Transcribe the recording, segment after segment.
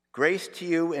Grace to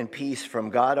you and peace from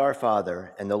God our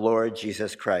Father and the Lord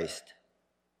Jesus Christ.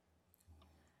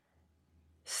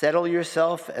 Settle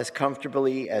yourself as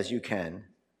comfortably as you can.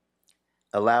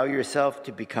 Allow yourself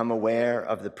to become aware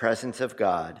of the presence of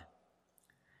God,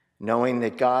 knowing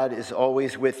that God is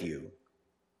always with you,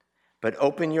 but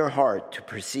open your heart to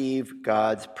perceive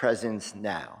God's presence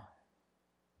now.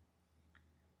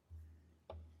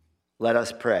 Let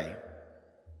us pray.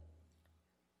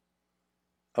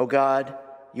 O God,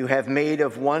 you have made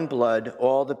of one blood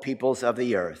all the peoples of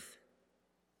the earth,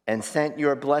 and sent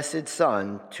your blessed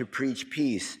Son to preach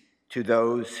peace to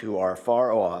those who are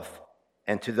far off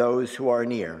and to those who are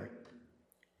near.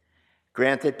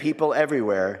 Grant that people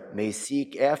everywhere may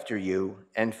seek after you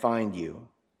and find you.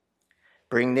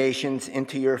 Bring nations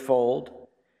into your fold,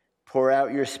 pour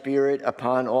out your Spirit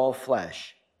upon all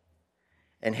flesh,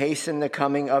 and hasten the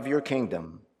coming of your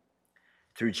kingdom.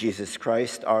 Through Jesus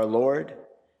Christ our Lord,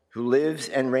 who lives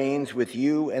and reigns with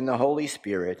you and the Holy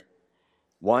Spirit,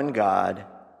 one God,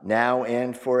 now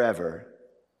and forever.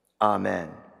 Amen.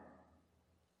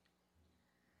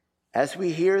 As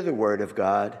we hear the word of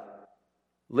God,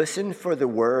 listen for the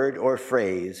word or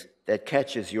phrase that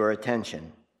catches your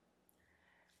attention.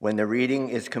 When the reading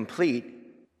is complete,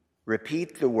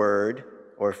 repeat the word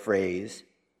or phrase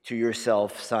to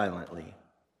yourself silently.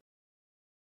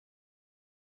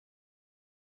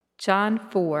 John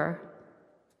 4,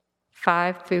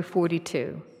 5 through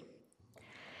 42.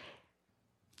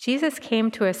 Jesus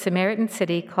came to a Samaritan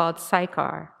city called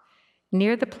Sychar,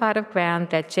 near the plot of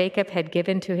ground that Jacob had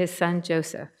given to his son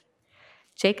Joseph.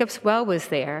 Jacob's well was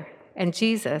there, and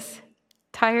Jesus,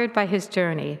 tired by his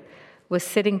journey, was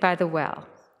sitting by the well.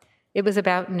 It was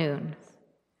about noon.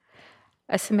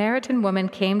 A Samaritan woman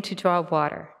came to draw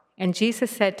water, and Jesus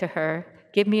said to her,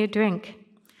 "Give me a drink."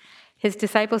 His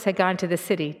disciples had gone to the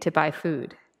city to buy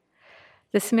food.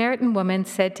 The Samaritan woman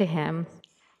said to him,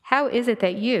 "How is it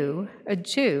that you, a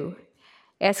Jew,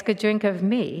 ask a drink of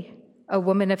me, a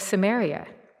woman of Samaria?"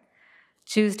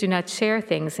 Jews do not share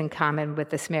things in common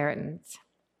with the Samaritans.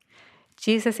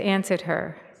 Jesus answered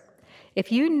her,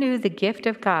 "If you knew the gift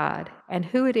of God and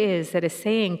who it is that is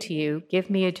saying to you, 'Give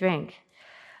me a drink,'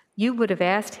 you would have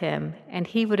asked him, and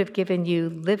he would have given you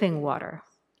living water."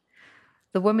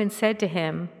 The woman said to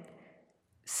him,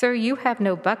 "Sir, you have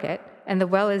no bucket, and the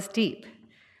well is deep.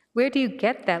 Where do you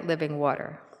get that living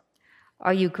water?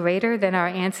 Are you greater than our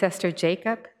ancestor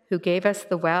Jacob, who gave us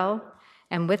the well,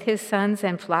 and with his sons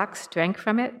and flocks drank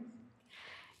from it?"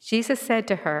 Jesus said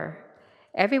to her,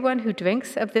 "Everyone who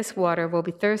drinks of this water will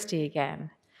be thirsty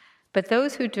again, but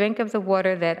those who drink of the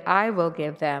water that I will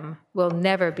give them will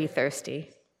never be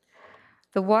thirsty.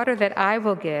 The water that I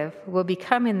will give will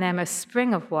become in them a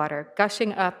spring of water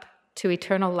gushing up to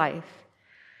eternal life."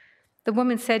 The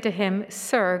woman said to him,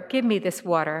 "Sir, give me this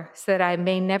water so that I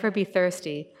may never be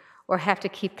thirsty or have to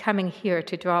keep coming here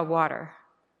to draw water."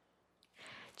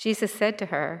 Jesus said to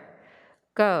her,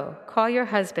 "Go, call your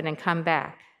husband and come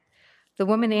back." The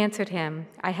woman answered him,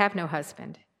 "I have no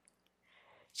husband."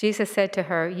 Jesus said to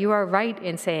her, "You are right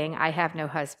in saying, 'I have no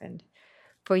husband,'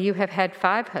 for you have had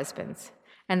 5 husbands,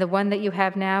 and the one that you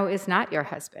have now is not your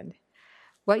husband.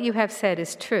 What you have said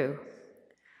is true."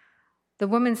 The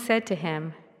woman said to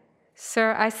him,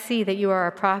 "Sir, I see that you are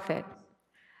a prophet.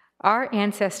 Our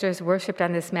ancestors worshipped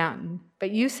on this mountain,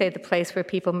 but you say the place where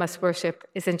people must worship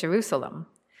is in Jerusalem."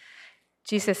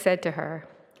 Jesus said to her,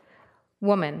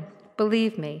 "Woman,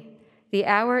 believe me, the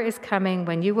hour is coming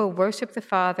when you will worship the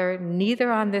Father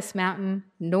neither on this mountain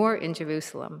nor in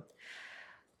Jerusalem.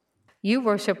 You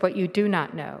worship what you do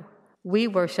not know. We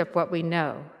worship what we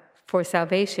know, for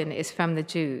salvation is from the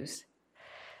Jews.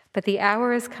 But the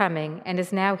hour is coming and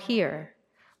is now here,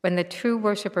 when the true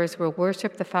worshipers will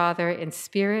worship the Father in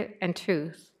spirit and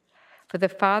truth, for the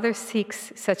Father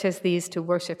seeks such as these to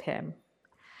worship him.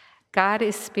 God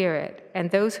is spirit, and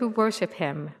those who worship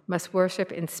him must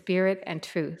worship in spirit and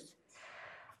truth."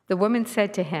 The woman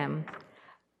said to him,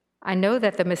 "I know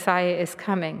that the Messiah is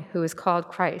coming, who is called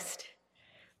Christ.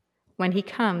 When he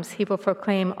comes, he will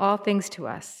proclaim all things to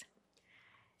us."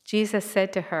 Jesus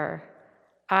said to her,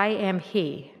 "I am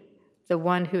he, the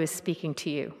one who is speaking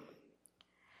to you."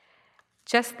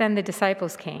 Just then the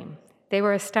disciples came. They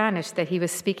were astonished that he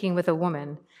was speaking with a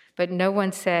woman, but no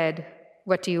one said,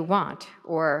 "What do you want?"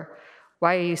 or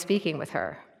 "Why are you speaking with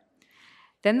her?"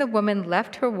 Then the woman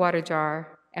left her water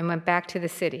jar and went back to the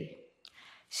city.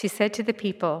 She said to the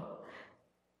people,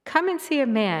 "Come and see a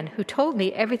man who told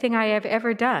me everything I have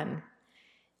ever done.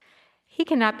 He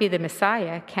cannot be the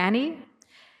Messiah, can he?"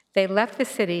 They left the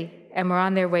city and were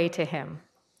on their way to him.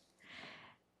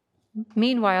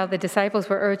 Meanwhile, the disciples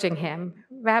were urging him,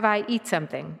 "Rabbi, eat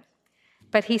something."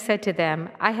 But he said to them,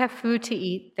 I have food to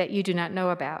eat that you do not know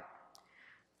about.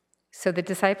 So the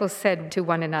disciples said to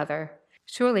one another,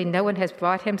 surely no one has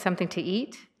brought him something to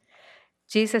eat?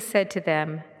 Jesus said to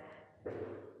them,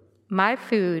 my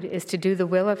food is to do the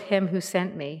will of him who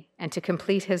sent me and to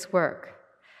complete his work.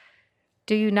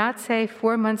 Do you not say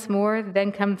 4 months more,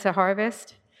 then comes the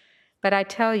harvest? But I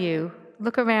tell you,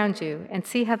 look around you and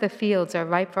see how the fields are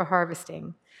ripe for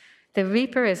harvesting. The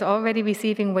reaper is already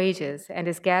receiving wages and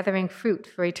is gathering fruit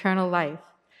for eternal life,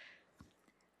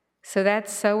 so that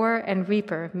sower and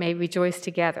reaper may rejoice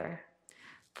together.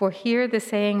 For here the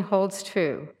saying holds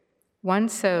true, one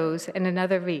sows and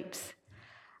another reaps.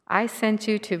 I sent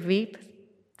you to reap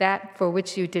that for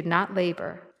which you did not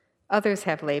labor. Others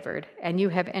have labored, and you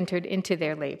have entered into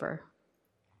their labor.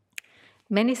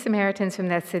 Many Samaritans from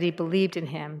that city believed in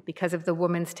him because of the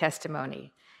woman's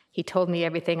testimony. He told me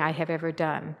everything I have ever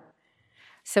done.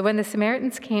 So when the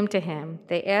Samaritans came to him,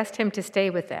 they asked him to stay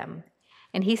with them,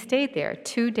 and he stayed there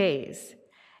 2 days,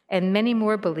 and many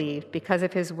more believed because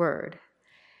of his word.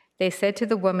 They said to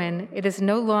the woman, it is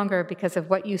no longer because of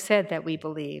what you said that we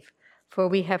believe, for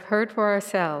we have heard for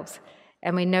ourselves,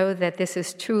 and we know that this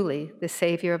is truly the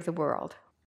Savior of the world.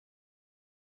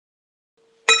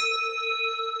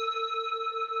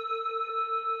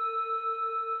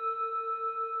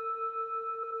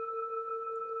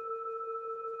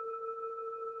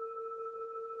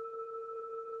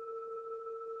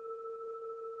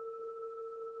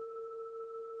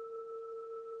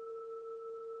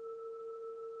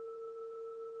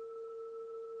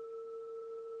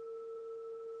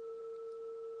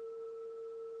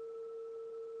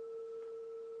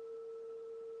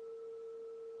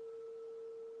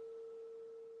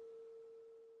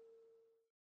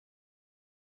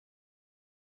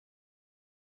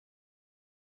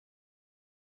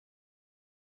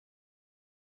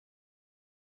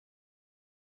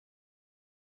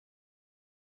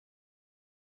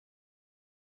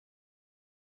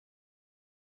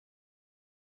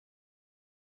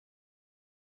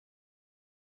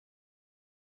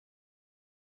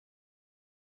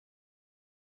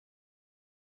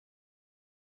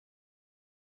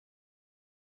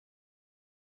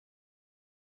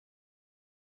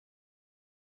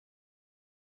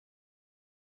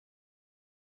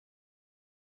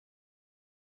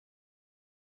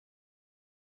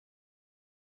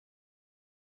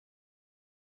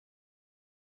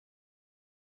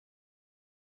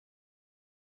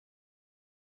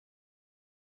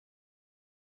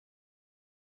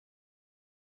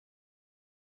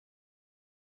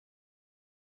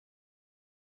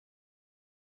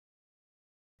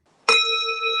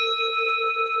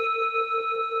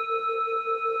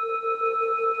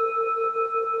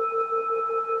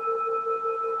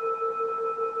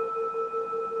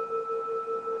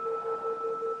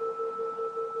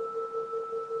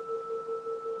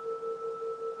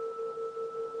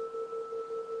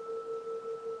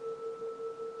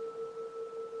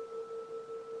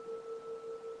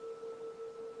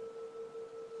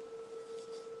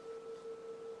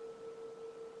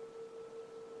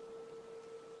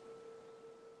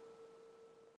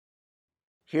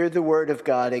 Hear the word of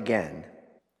God again.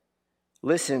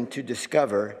 Listen to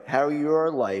discover how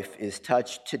your life is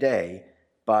touched today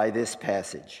by this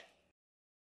passage.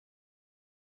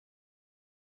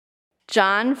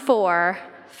 John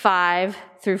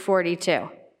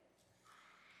 4:5-42.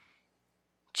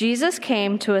 Jesus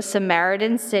came to a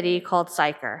Samaritan city called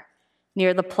Sychar,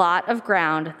 near the plot of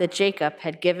ground that Jacob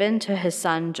had given to his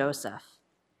son Joseph.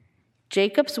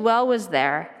 Jacob's well was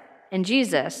there, and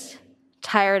Jesus,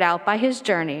 tired out by his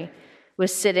journey,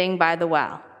 was sitting by the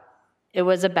well. It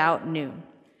was about noon.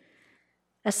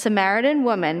 A Samaritan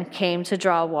woman came to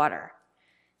draw water,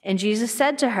 and Jesus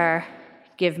said to her,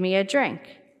 "Give me a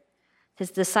drink."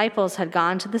 His disciples had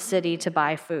gone to the city to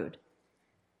buy food.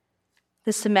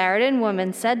 The Samaritan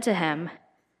woman said to him,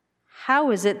 "How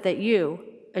is it that you,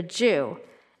 a Jew,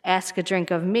 ask a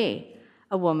drink of me,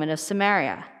 a woman of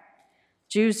Samaria?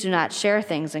 Jews do not share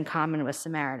things in common with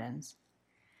Samaritans."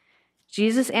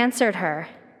 Jesus answered her,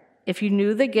 "If you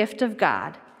knew the gift of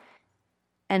God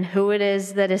and who it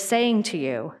is that is saying to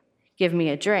you, 'Give me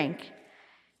a drink,'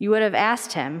 you would have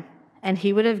asked him, and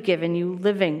he would have given you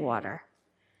living water."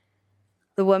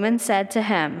 The woman said to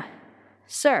him,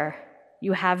 "Sir,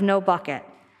 you have no bucket,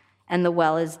 and the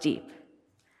well is deep.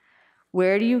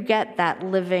 Where do you get that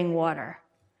living water?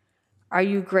 Are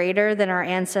you greater than our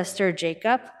ancestor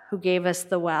Jacob, who gave us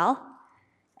the well,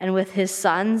 and with his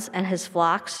sons and his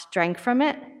flocks drank from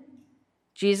it?"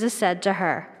 Jesus said to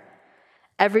her,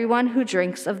 "Everyone who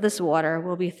drinks of this water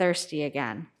will be thirsty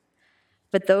again.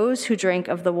 But those who drink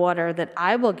of the water that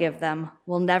I will give them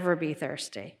will never be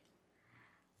thirsty.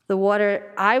 The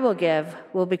water I will give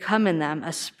will become in them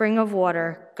a spring of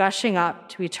water gushing up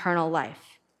to eternal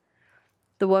life."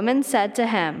 The woman said to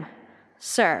him,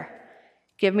 "Sir,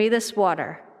 give me this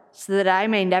water so that I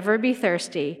may never be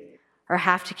thirsty or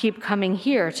have to keep coming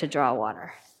here to draw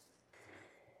water."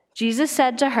 Jesus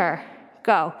said to her,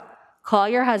 "Go, call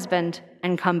your husband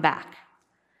and come back."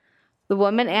 The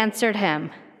woman answered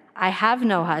him, "I have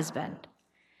no husband."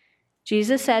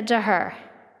 Jesus said to her,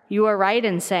 "You are right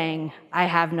in saying, 'I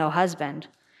have no husband,'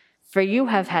 for you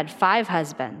have had 5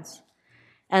 husbands,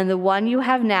 and the one you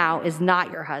have now is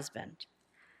not your husband.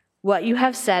 What you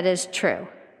have said is true."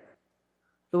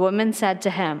 The woman said to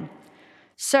him,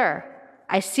 "Sir,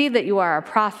 I see that you are a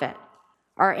prophet.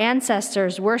 Our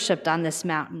ancestors worshipped on this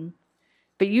mountain,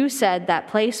 but you said that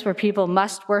place where people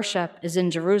must worship is in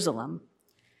Jerusalem."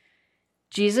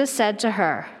 Jesus said to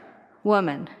her,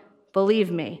 "Woman,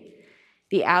 believe me,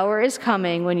 the hour is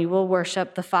coming when you will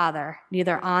worship the Father,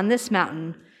 neither on this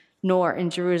mountain nor in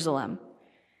Jerusalem.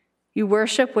 You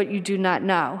worship what you do not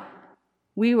know.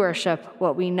 We worship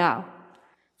what we know,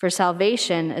 for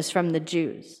salvation is from the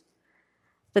Jews.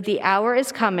 But the hour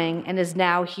is coming and is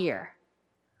now here,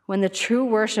 when the true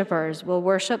worshipers will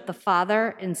worship the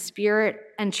Father in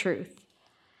spirit and truth.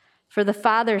 For the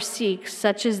Father seeks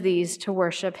such as these to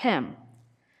worship him.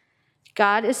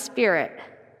 God is spirit,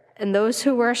 and those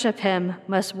who worship him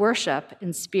must worship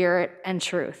in spirit and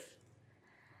truth."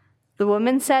 The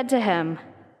woman said to him,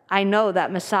 "I know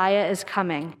that Messiah is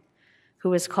coming,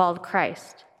 who is called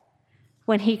Christ.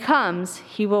 When he comes,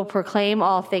 he will proclaim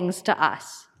all things to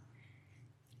us."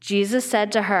 Jesus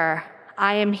said to her,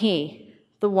 "I am he,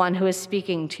 the one who is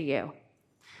speaking to you."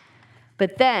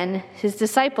 But then his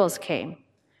disciples came.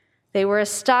 They were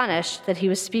astonished that he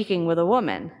was speaking with a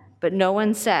woman, but no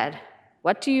one said,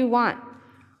 "What do you want?"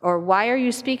 or "Why are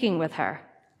you speaking with her?"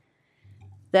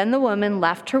 Then the woman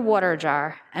left her water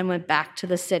jar and went back to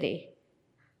the city.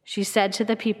 She said to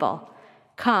the people,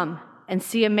 "Come and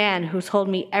see a man who told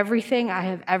me everything I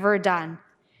have ever done.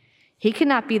 He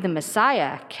cannot be the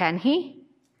Messiah, can he?"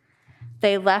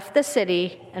 They left the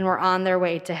city and were on their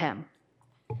way to him.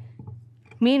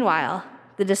 Meanwhile,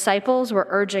 the disciples were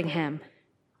urging him,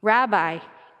 "Rabbi,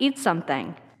 eat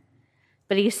something."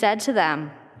 But he said to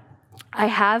them, "I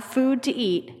have food to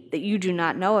eat that you do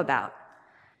not know about."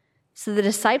 So the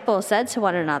disciples said to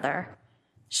one another,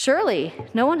 "Surely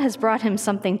no one has brought him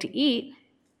something to eat."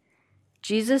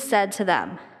 Jesus said to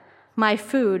them, "My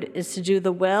food is to do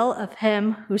the will of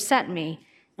him who sent me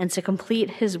and to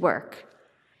complete his work.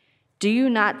 Do you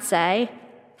not say,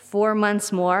 4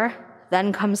 months more,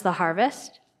 then comes the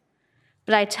harvest?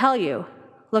 But I tell you,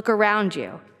 look around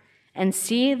you and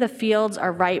see the fields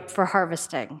are ripe for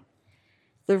harvesting.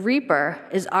 The reaper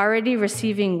is already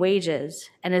receiving wages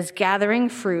and is gathering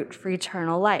fruit for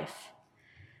eternal life,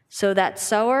 so that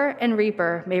sower and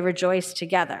reaper may rejoice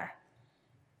together.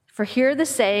 For here the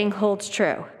saying holds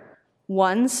true,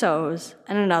 one sows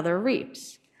and another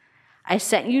reaps. I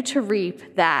sent you to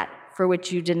reap that for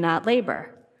which you did not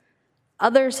labor.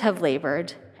 Others have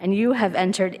labored, and you have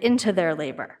entered into their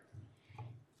labor."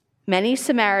 Many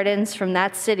Samaritans from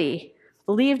that city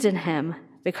believed in him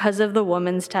because of the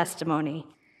woman's testimony.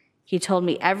 "He told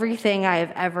me everything I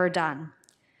have ever done."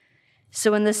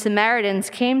 So when the Samaritans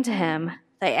came to him,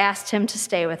 they asked him to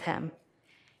stay with him,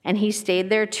 and he stayed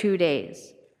there 2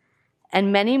 days.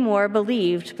 And many more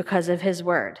believed because of his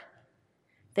word.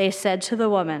 They said to the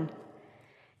woman,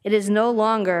 "It is no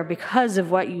longer because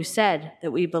of what you said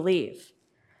that we believe,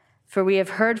 for we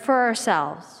have heard for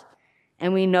ourselves,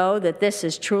 and we know that this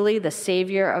is truly the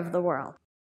Savior of the world."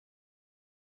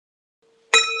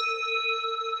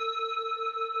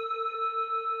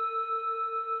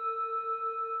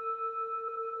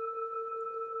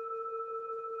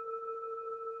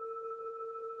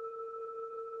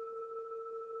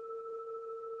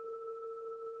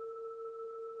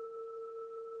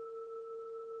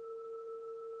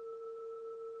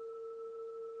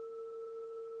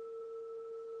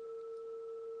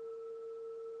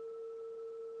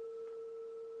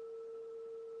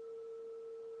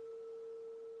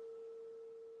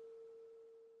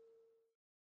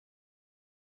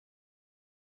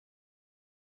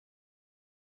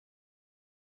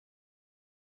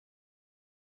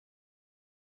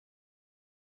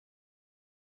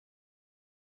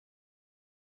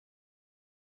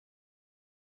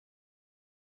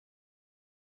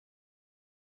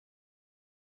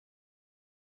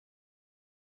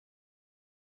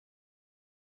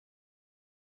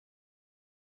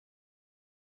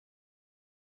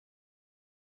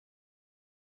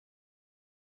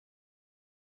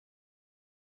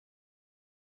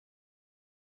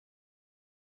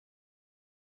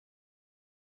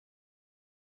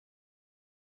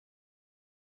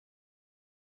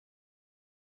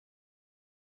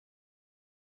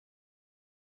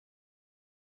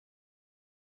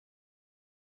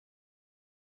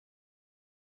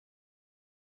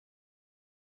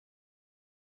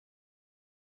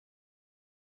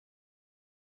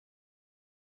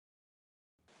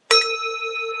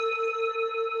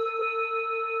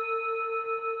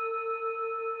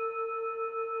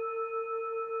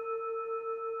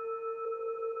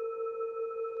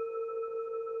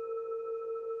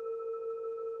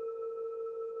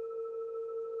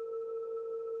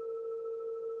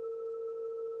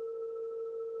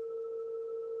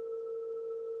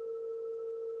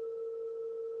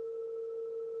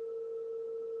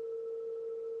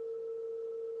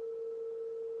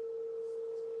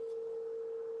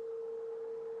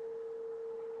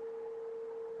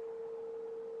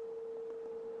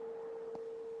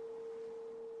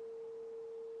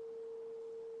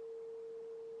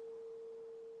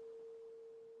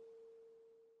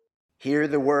 Hear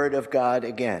the word of God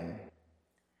again.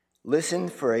 Listen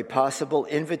for a possible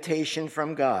invitation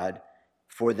from God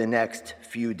for the next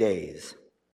few days.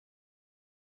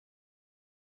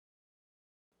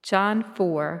 John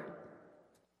 4,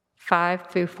 5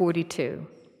 through 42.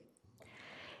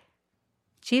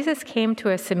 Jesus came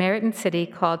to a Samaritan city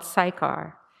called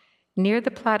Sychar, near the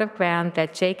plot of ground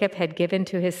that Jacob had given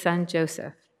to his son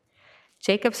Joseph.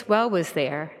 Jacob's well was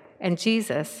there, and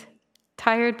Jesus,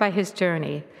 tired by his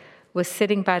journey, was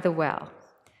sitting by the well.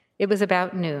 It was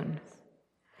about noon.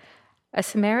 A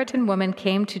Samaritan woman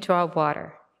came to draw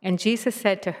water, and Jesus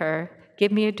said to her,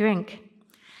 "Give me a drink."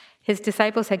 His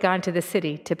disciples had gone to the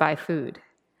city to buy food.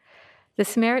 The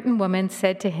Samaritan woman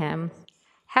said to him,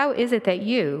 "How is it that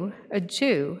you, a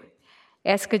Jew,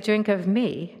 ask a drink of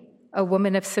me, a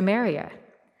woman of Samaria?"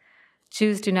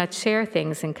 Jews do not share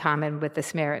things in common with the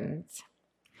Samaritans.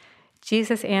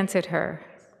 Jesus answered her,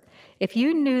 "If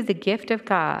you knew the gift of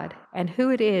God and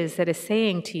who it is that is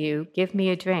saying to you, 'Give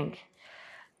me a drink,'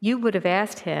 you would have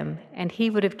asked him, and he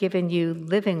would have given you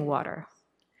living water."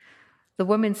 The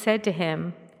woman said to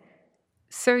him,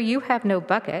 "Sir, you have no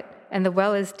bucket, and the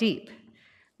well is deep.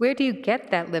 Where do you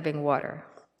get that living water?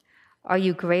 Are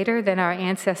you greater than our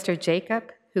ancestor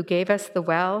Jacob, who gave us the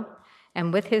well,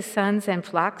 and with his sons and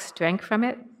flocks drank from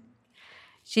it?"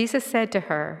 Jesus said to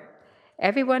her,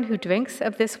 "Everyone who drinks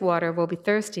of this water will be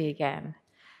thirsty again,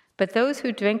 but those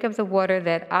who drink of the water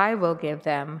that I will give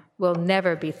them will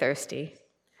never be thirsty.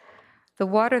 The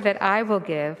water that I will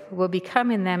give will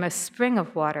become in them a spring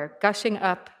of water gushing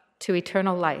up to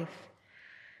eternal life."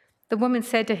 The woman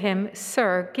said to him,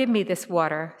 "Sir, give me this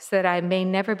water so that I may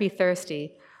never be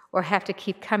thirsty or have to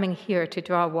keep coming here to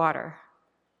draw water."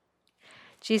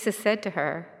 Jesus said to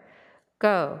her,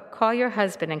 "Go, call your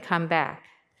husband and come back."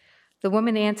 The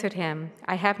woman answered him,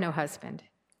 "I have no husband."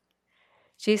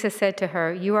 Jesus said to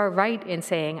her, "You are right in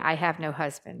saying, 'I have no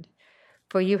husband,'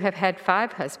 for you have had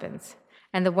 5 husbands,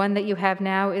 and the one that you have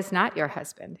now is not your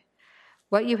husband.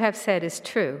 What you have said is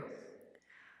true."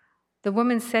 The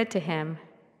woman said to him,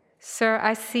 "Sir,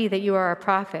 I see that you are a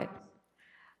prophet.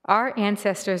 Our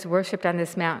ancestors worshipped on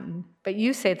this mountain, but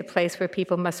you say the place where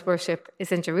people must worship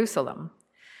is in Jerusalem."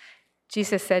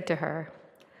 Jesus said to her,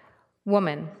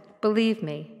 "Woman, believe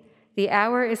me, the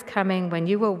hour is coming when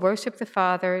you will worship the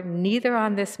Father neither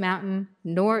on this mountain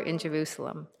nor in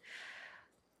Jerusalem.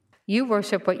 You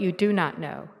worship what you do not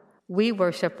know. We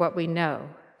worship what we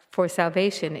know, for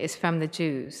salvation is from the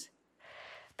Jews.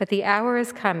 But the hour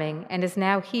is coming and is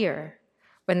now here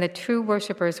when the true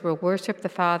worshipers will worship the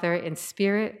Father in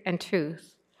spirit and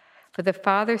truth, for the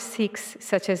Father seeks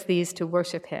such as these to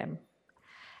worship him.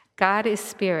 God is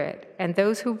spirit, and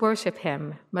those who worship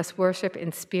him must worship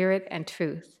in spirit and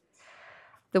truth."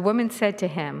 The woman said to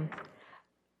him,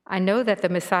 "I know that the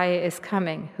Messiah is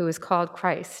coming, who is called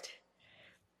Christ.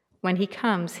 When he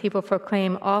comes, he will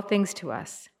proclaim all things to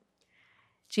us."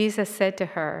 Jesus said to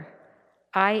her,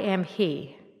 "I am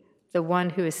he, the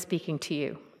one who is speaking to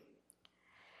you."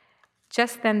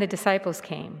 Just then the disciples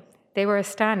came. They were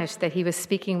astonished that he was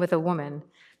speaking with a woman,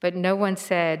 but no one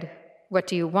said, "What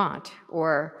do you want?"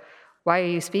 or "Why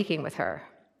are you speaking with her?"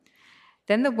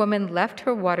 Then the woman left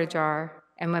her water jar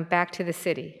and went back to the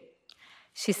city.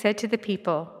 She said to the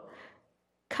people,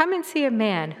 "Come and see a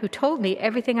man who told me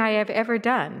everything I have ever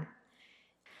done.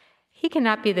 He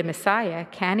cannot be the Messiah,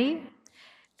 can he?"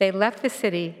 They left the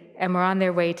city and were on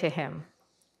their way to him.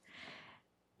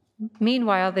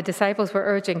 Meanwhile, the disciples were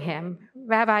urging him,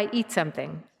 "Rabbi, eat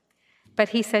something." But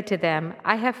he said to them,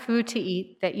 "I have food to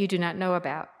eat that you do not know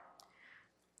about."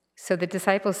 So the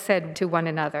disciples said to one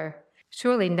another,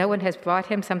 "Surely no one has brought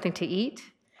him something to eat?"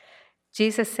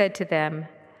 Jesus said to them,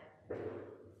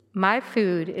 "My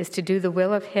food is to do the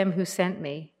will of him who sent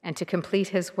me and to complete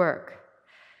his work.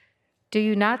 Do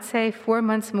you not say 4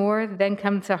 months more, then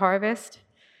comes the harvest?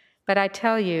 But I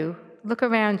tell you, look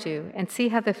around you and see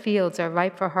how the fields are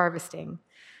ripe for harvesting.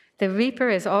 The reaper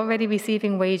is already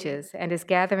receiving wages and is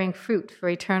gathering fruit for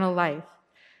eternal life,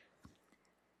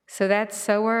 so that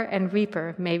sower and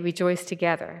reaper may rejoice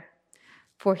together.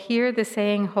 For here the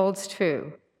saying holds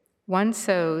true, one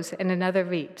sows and another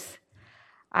reaps.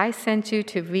 I sent you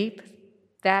to reap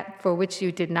that for which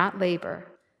you did not labor.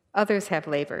 Others have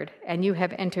labored, and you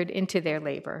have entered into their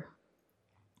labor."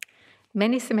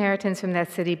 Many Samaritans from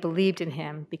that city believed in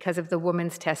him because of the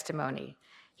woman's testimony.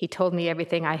 "He told me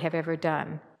everything I have ever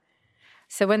done."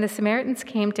 So when the Samaritans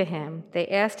came to him, they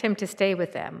asked him to stay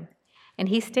with them, and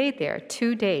he stayed there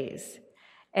 2 days,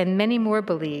 and many more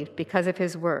believed because of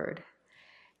his word.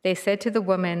 They said to the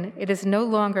woman, "It is no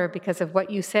longer because of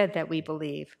what you said that we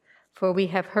believe, for we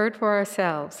have heard for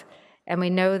ourselves, and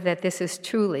we know that this is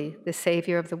truly the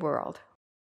Savior of the world."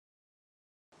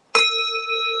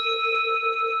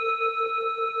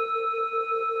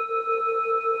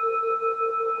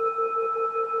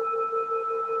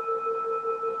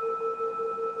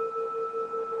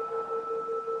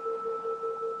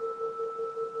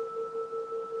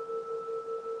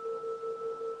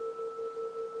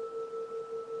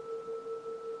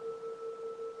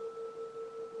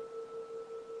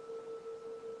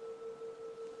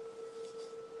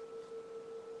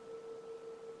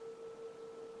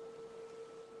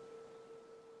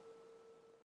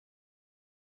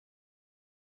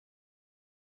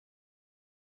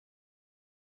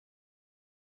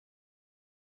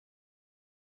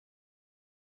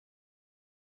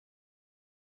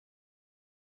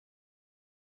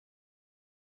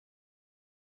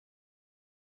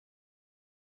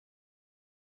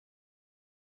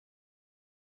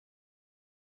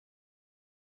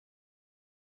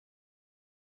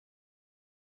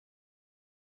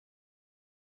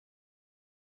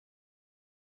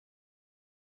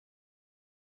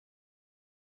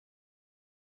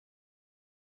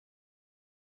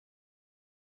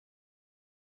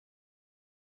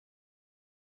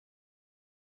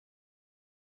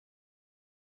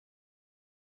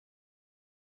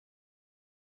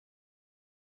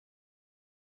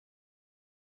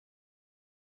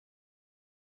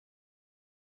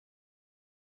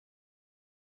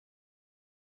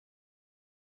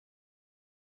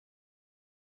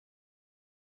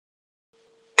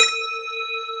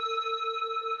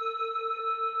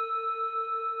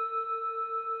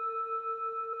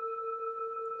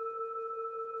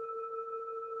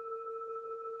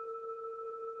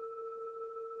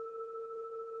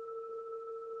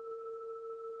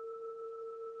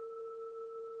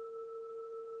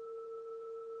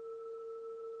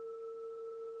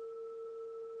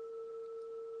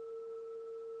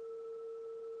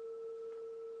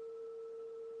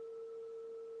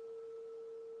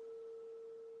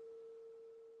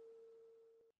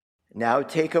 Now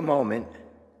take a moment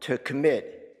to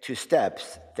commit to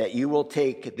steps that you will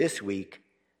take this week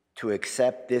to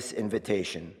accept this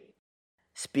invitation.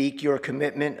 Speak your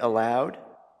commitment aloud,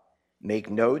 make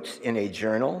notes in a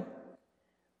journal,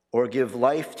 or give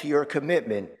life to your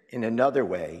commitment in another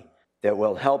way that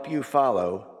will help you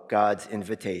follow God's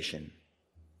invitation.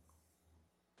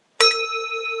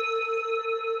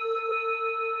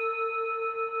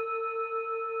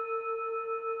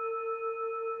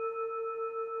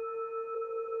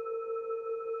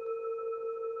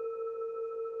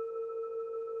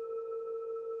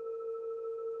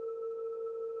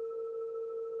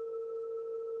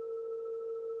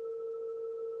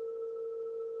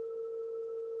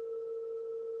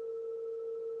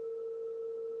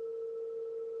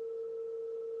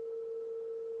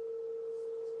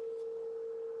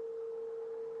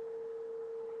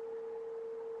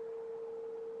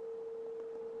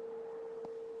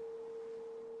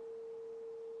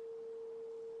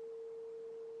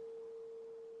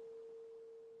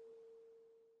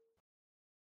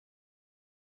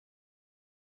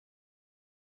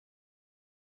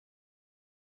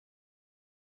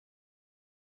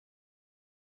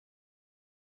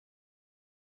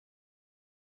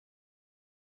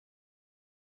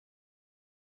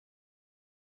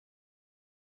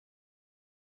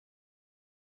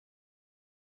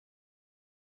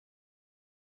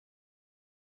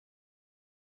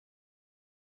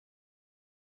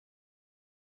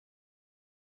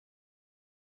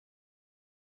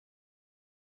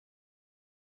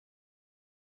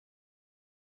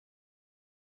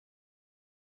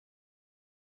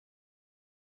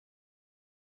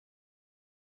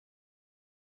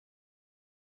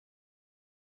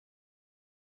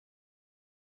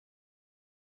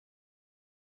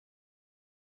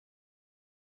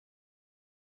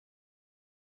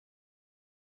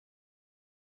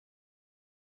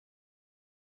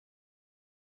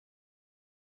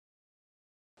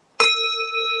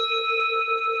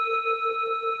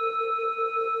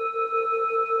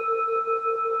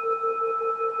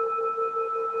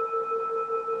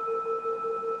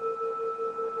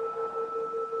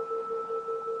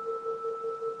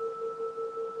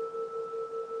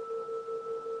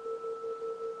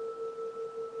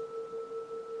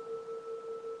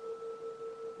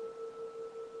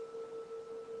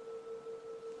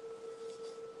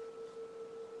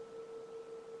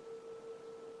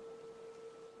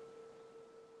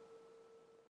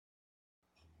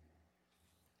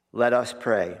 Let us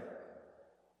pray.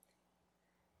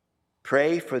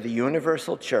 Pray for the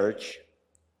universal church,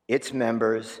 its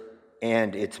members,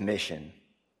 and its mission.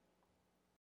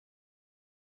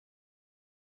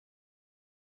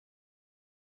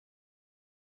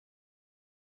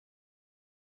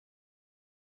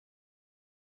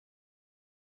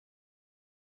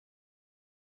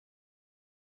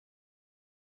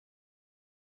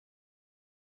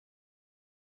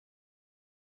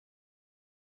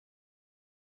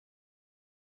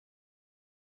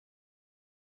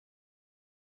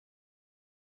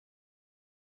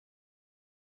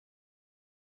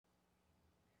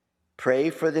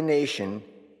 Pray for the nation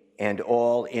and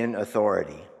all in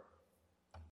authority.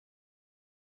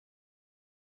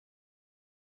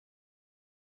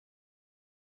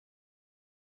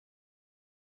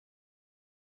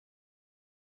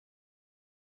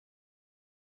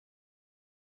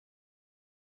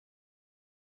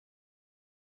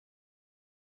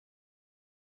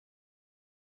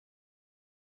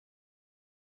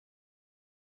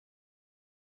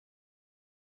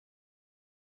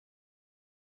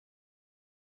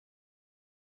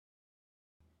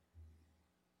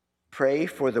 Pray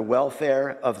for the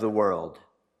welfare of the world.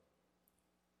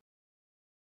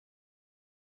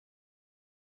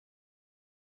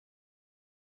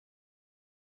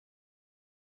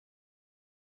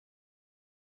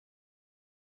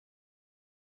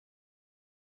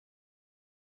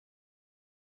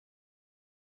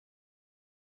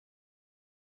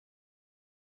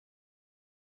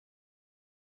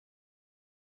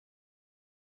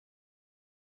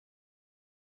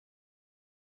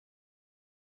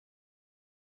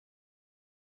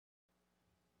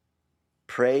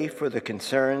 Pray for the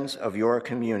concerns of your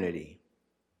community.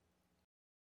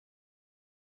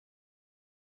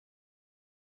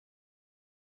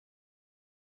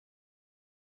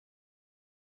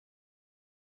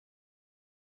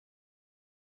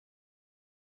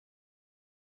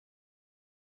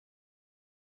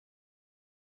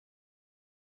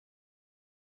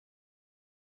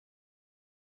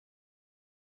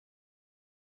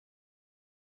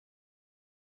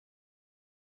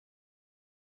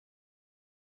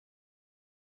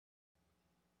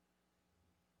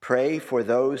 Pray for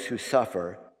those who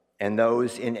suffer and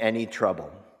those in any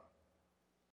trouble.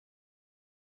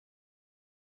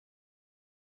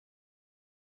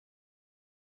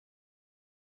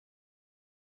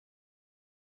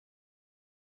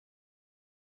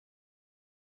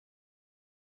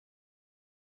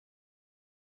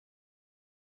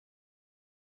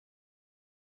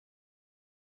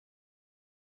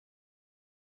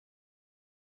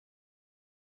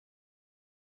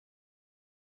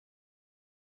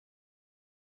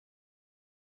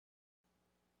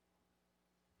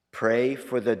 Pray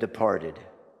for the departed.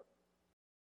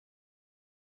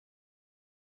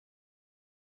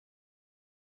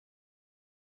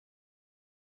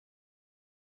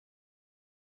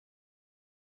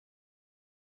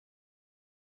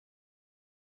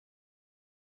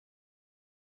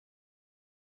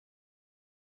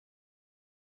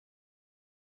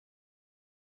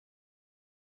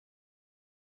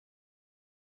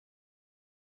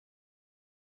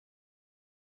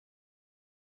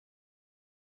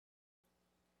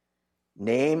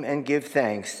 Name and give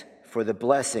thanks for the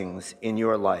blessings in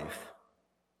your life.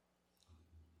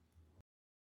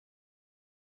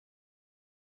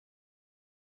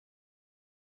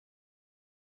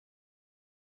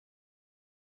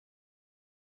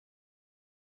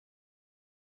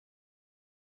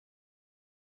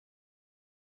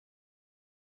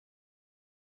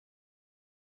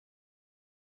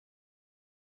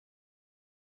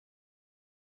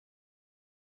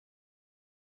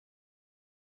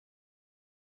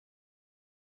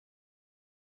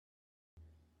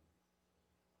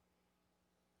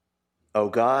 O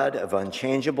God of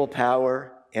unchangeable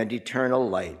power and eternal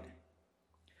light,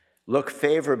 look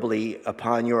favorably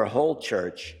upon your whole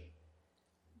church,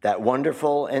 that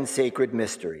wonderful and sacred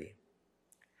mystery.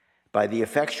 By the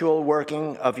effectual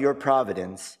working of your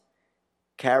providence,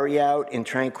 carry out in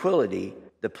tranquility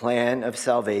the plan of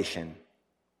salvation.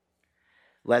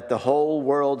 Let the whole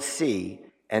world see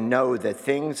and know that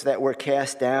things that were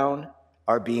cast down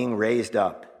are being raised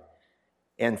up,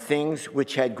 and things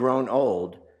which had grown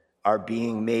old are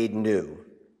being made new,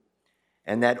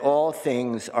 and that all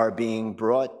things are being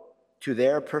brought to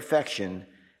their perfection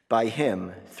by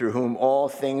him through whom all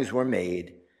things were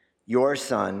made, your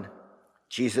Son,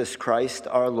 Jesus Christ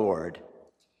our Lord.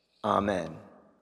 Amen.